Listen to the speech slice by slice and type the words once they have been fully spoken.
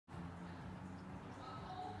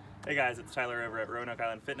Hey guys, it's Tyler over at Roanoke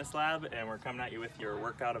Island Fitness Lab, and we're coming at you with your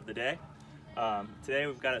workout of the day. Today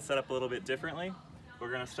we've got it set up a little bit differently.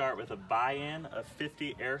 We're going to start with a buy-in of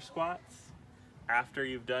 50 air squats. After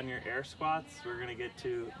you've done your air squats, we're going to get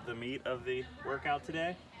to the meat of the workout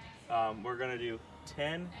today. We're going to do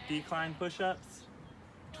 10 decline push-ups,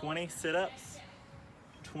 20 sit-ups,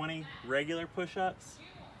 20 regular push-ups,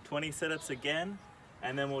 20 sit-ups again,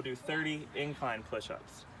 and then we'll do 30 incline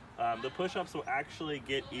push-ups. The push-ups will actually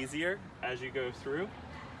get easier as you go through,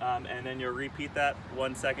 and then you'll repeat that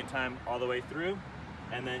one second time all the way through,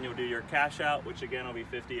 and then you'll do your cash out, which again will be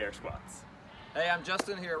 50 air squats. Hey, I'm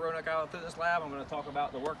Justin here at Roanoke Island Fitness Lab. I'm going to talk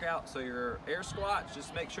about the workout. So your air squats,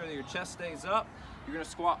 just make sure that your chest stays up. You're going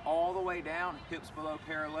to squat all the way down, hips below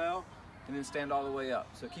parallel, and then stand all the way up.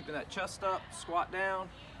 So keeping that chest up, squat down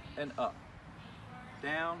and up,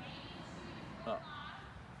 down, up.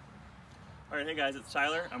 All right, hey guys, it's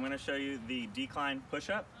Tyler. I'm going to show you the decline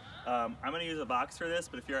push-up. I'm going to use a box for this,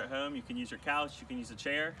 but if you're at home, you can use your couch, you can use a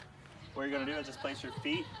chair. What you're going to do is just place your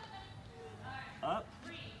feet up.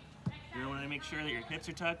 You're going to make sure that your hips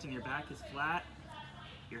are tucked and your back is flat.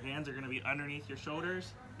 Your hands are going to be underneath your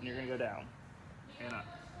shoulders, and you're going to go down and up,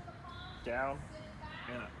 down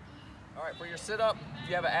and up. All right, for your sit-up, if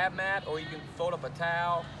you have an ab mat, or you can fold up a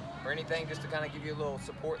towel or anything just to kind of give you a little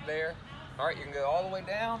support there. All right, you can go all the way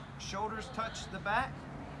down, shoulders touch the back.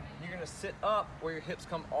 You're gonna sit up where your hips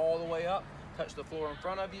come all the way up, touch the floor in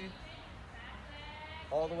front of you,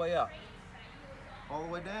 all the way up, all the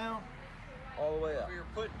way down, all the way up.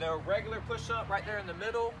 For the regular push-up right there in the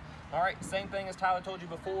middle, all right, same thing as Tyler told you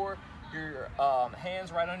before. Your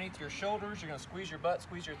hands right underneath your shoulders. You're gonna squeeze your butt,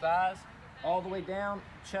 squeeze your thighs, all the way down,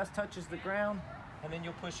 chest touches the ground, and then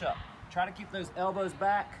you'll push up. Try to keep those elbows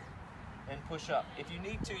back and push up. If you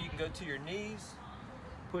need to, you can go to your knees,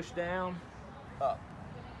 push down, up.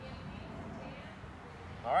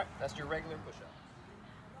 All right, that's your regular push-up.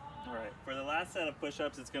 All right, for the last set of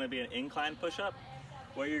push-ups, it's going to be an incline push-up.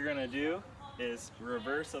 What you're going to do is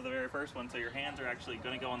reverse of the very first one, so your hands are actually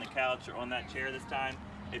going to go on the couch or on that chair this time.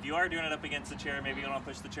 If you are doing it up against the chair, maybe you want to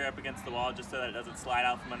push the chair up against the wall just so that it doesn't slide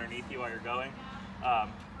out from underneath you while you're going.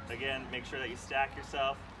 Again, make sure that you stack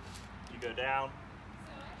yourself. You go down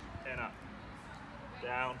and up,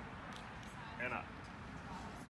 down and up.